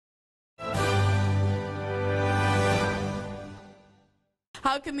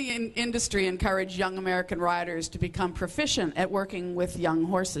How can the industry encourage young American riders to become proficient at working with young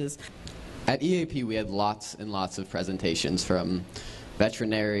horses? At EAP, we had lots and lots of presentations, from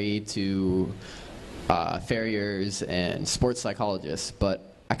veterinary to farriers and sports psychologists,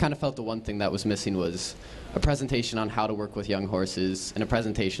 but I kind of felt the one thing that was missing was a presentation on how to work with young horses and a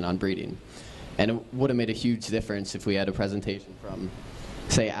presentation on breeding. And it would have made a huge difference if we had a presentation from,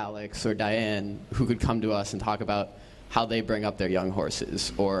 say, Alex or Diane, who could come to us and talk about how they bring up their young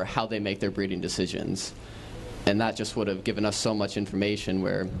horses or how they make their breeding decisions. And that just would have given us so much information,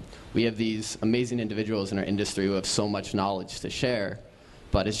 where we have these amazing individuals in our industry who have so much knowledge to share,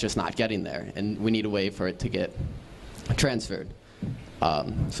 but it's just not getting there, and we need a way for it to get transferred.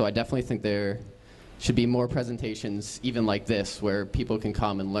 So I definitely think there should be more presentations, even like this, where people can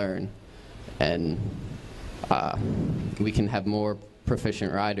come and learn, and we can have more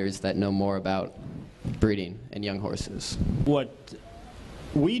proficient riders that know more about breeding and young horses. What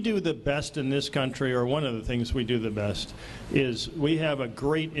we do the best in this country, or one of the things we do the best, is we have a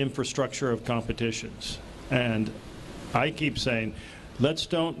great infrastructure of competitions. And I keep saying, let's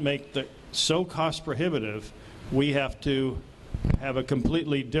don't make it so cost prohibitive we have to have a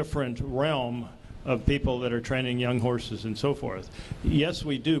completely different realm of people that are training young horses and so forth. Yes,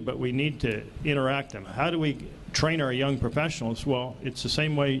 we do, but we need to interact them. How do we train our young professionals? Well, it's the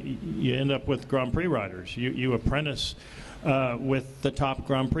same way you end up with Grand Prix riders. You apprentice with the top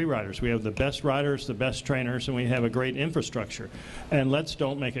Grand Prix riders. We have the best riders, the best trainers, and we have a great infrastructure. And let's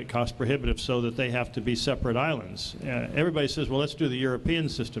don't make it cost prohibitive so that they have to be separate islands. Everybody says, well, let's do the European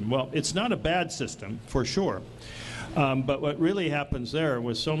system. Well, it's not a bad system, for sure. But what really happens there,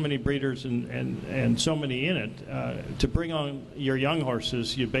 with so many breeders and so many in it, to bring on your young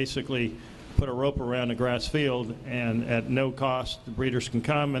horses, you basically put a rope around a grass field, and at no cost the breeders can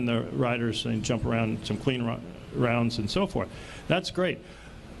come and the riders and jump around some clean rounds and so forth. That's great.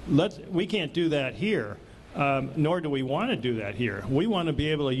 We can't do that here, nor do we want to do that here. We want to be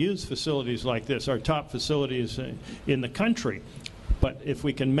able to use facilities like this, our top facilities in the country. But if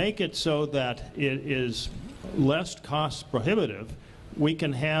we can make it so that it is less cost prohibitive, we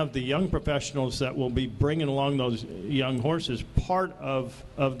can have the young professionals that will be bringing along those young horses part of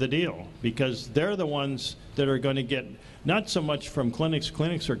the deal, because they're the ones that are going to get, not so much from clinics.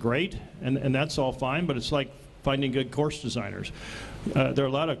 Clinics are great, and that's all fine, but it's like finding good course designers. There are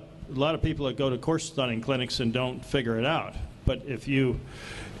a lot of people that go to course designing clinics and don't figure it out. But if you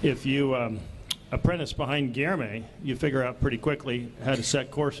apprentice behind Guillerme, you figure out pretty quickly how to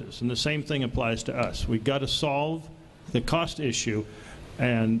set courses. And the same thing applies to us. We've got to solve the cost issue,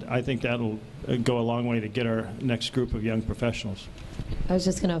 and I think that'll go a long way to get our next group of young professionals. I was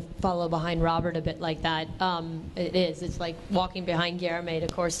just going to follow behind Robert a bit like that. It's like walking behind Guillerme to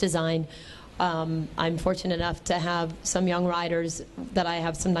course design. I'm fortunate enough to have some young riders that I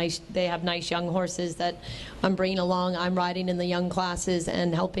have they have nice young horses that I'm bringing along. I'm riding in the young classes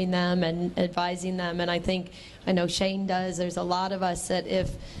and helping them and advising them. And I know Shane does. There's a lot of us that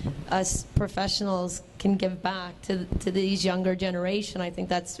if us professionals can give back to these younger generation, I think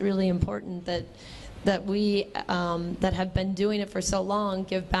that's really important, that we that have been doing it for so long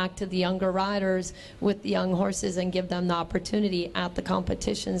give back to the younger riders with the young horses and give them the opportunity at the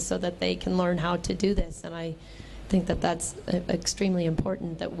competitions so that they can learn how to do this. And I think that that's extremely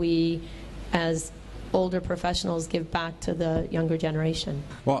important, that we as older professionals give back to the younger generation.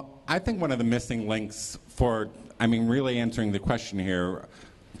 Well, I think one of the missing links for, really answering the question here,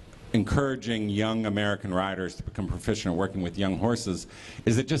 encouraging young American riders to become proficient at working with young horses,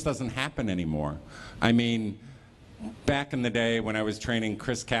 is it just doesn't happen anymore. Back in the day when I was training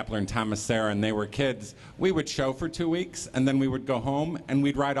Chris Kapler and Thomas Serra and they were kids, we would show for 2 weeks and then we would go home and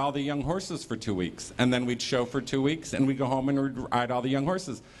we'd ride all the young horses for 2 weeks. And then we'd show for 2 weeks and we'd go home and we'd ride all the young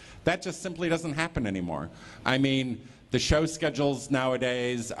horses. That just simply doesn't happen anymore. The show schedules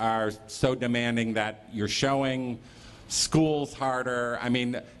nowadays are so demanding that you're showing, school's harder.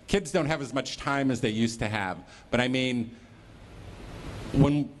 Kids don't have as much time as they used to have. But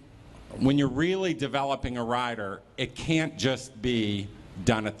when you're really developing a rider, it can't just be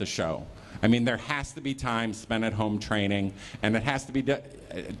done at the show. There has to be time spent at home training, and it has to be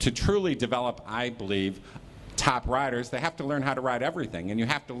to truly develop, I believe, top riders. They have to learn how to ride everything, and you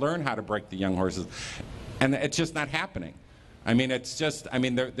have to learn how to break the young horses. And it's just not happening.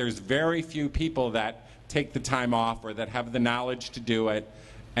 There's very few people that take the time off or that have the knowledge to do it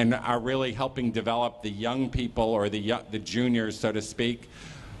and are really helping develop the young people, or the juniors, so to speak,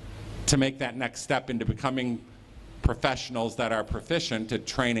 to make that next step into becoming professionals that are proficient at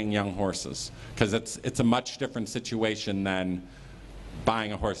training young horses. Because it's a much different situation than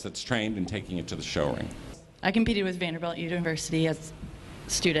buying a horse that's trained and taking it to the show ring. I competed with Vanderbilt University as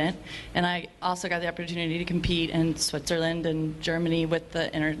student, and I also got the opportunity to compete in Switzerland and Germany with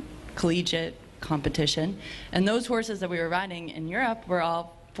the intercollegiate competition. And those horses that we were riding in Europe were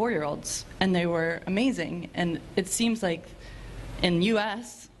all 4-year-olds, and they were amazing. And it seems like in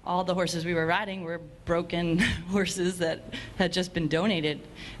U.S., all the horses we were riding were broken horses that had just been donated.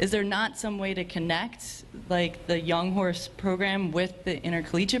 Is there not some way to connect like the young horse program with the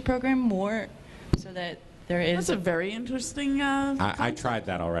intercollegiate program more so that there is... That's a very interesting I tried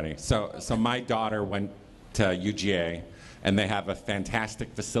that already. So my daughter went to UGA, and they have a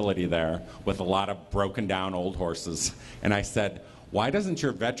fantastic facility there with a lot of broken down old horses. And I said, why doesn't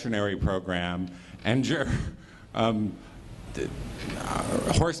your veterinary program and your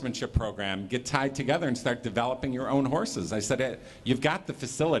horsemanship program get tied together and start developing your own horses? I said, you've got the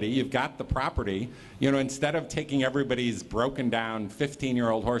facility, you've got the property, instead of taking everybody's broken down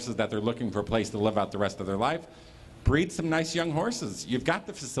 15-year-old horses that they're looking for a place to live out the rest of their life, breed some nice young horses. You've got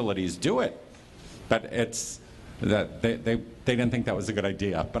the facilities, do it. But it's that they didn't think that was a good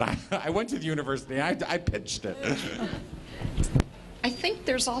idea. But I went to the university, I pitched it. I think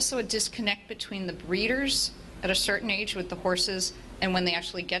there's also a disconnect between the breeders at a certain age with the horses and when they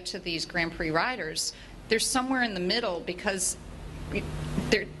actually get to these Grand Prix riders. They're somewhere in the middle because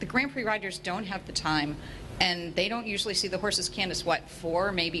the Grand Prix riders don't have the time, and they don't usually see the horses, Candace,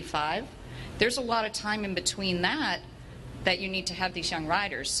 4, maybe 5? There's a lot of time in between that you need to have these young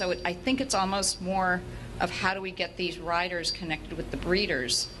riders. So I think it's almost more of how do we get these riders connected with the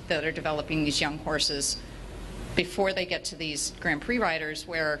breeders that are developing these young horses before they get to these Grand Prix riders,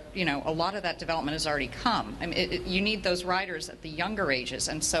 where a lot of that development has already come. I mean, you need those riders at the younger ages,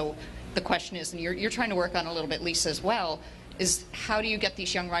 and so the question is, and you're trying to work on a little bit, Lisa, as well, is how do you get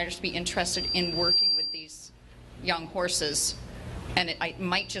these young riders to be interested in working with these young horses? And it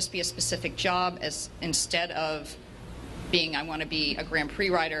might just be a specific job as instead of being, I want to be a Grand Prix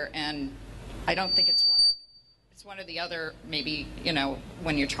rider, and I don't think it's one or the other, maybe,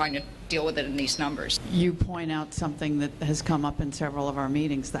 when you're trying to deal with it in these numbers. You point out something that has come up in several of our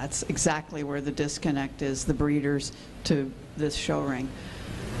meetings. That's exactly where the disconnect is, the breeders to this show ring.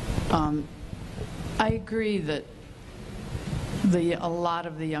 I agree that a lot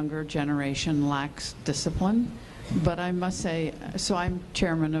of the younger generation lacks discipline, but I must say, so I'm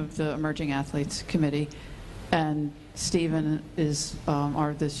chairman of the Emerging Athletes Committee, and Stephen is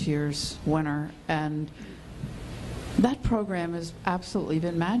this year's winner, and that program has absolutely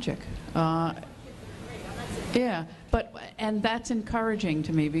been magic. Yeah, and that's encouraging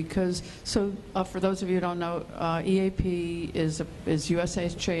to me because, for those of you who don't know, EAP is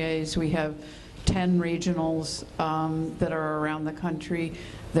USHA's. We have 10 regionals that are around the country.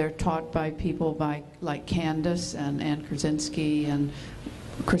 They're taught by people like Candace and Ann Krasinski, and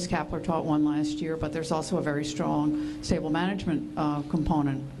Chris Kapler taught one last year, but there's also a very strong stable management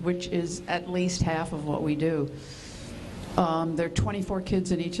component, which is at least half of what we do. There are 24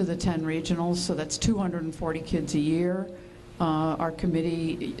 kids in each of the 10 regionals, so that's 240 kids a year. Our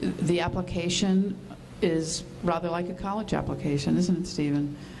committee, the application is rather like a college application, isn't it,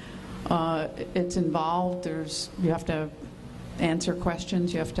 Stephen? It's involved. You have to answer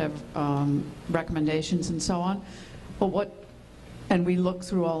questions, you have to have recommendations and so on. And we look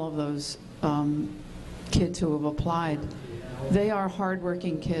through all of those kids who have applied. They are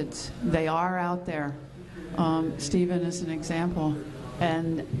hardworking kids. They are out there. Stephen is an example,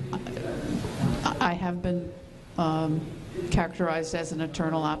 and I have been characterized as an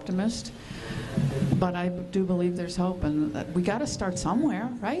eternal optimist, but I do believe there's hope, and we got to start somewhere,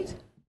 right?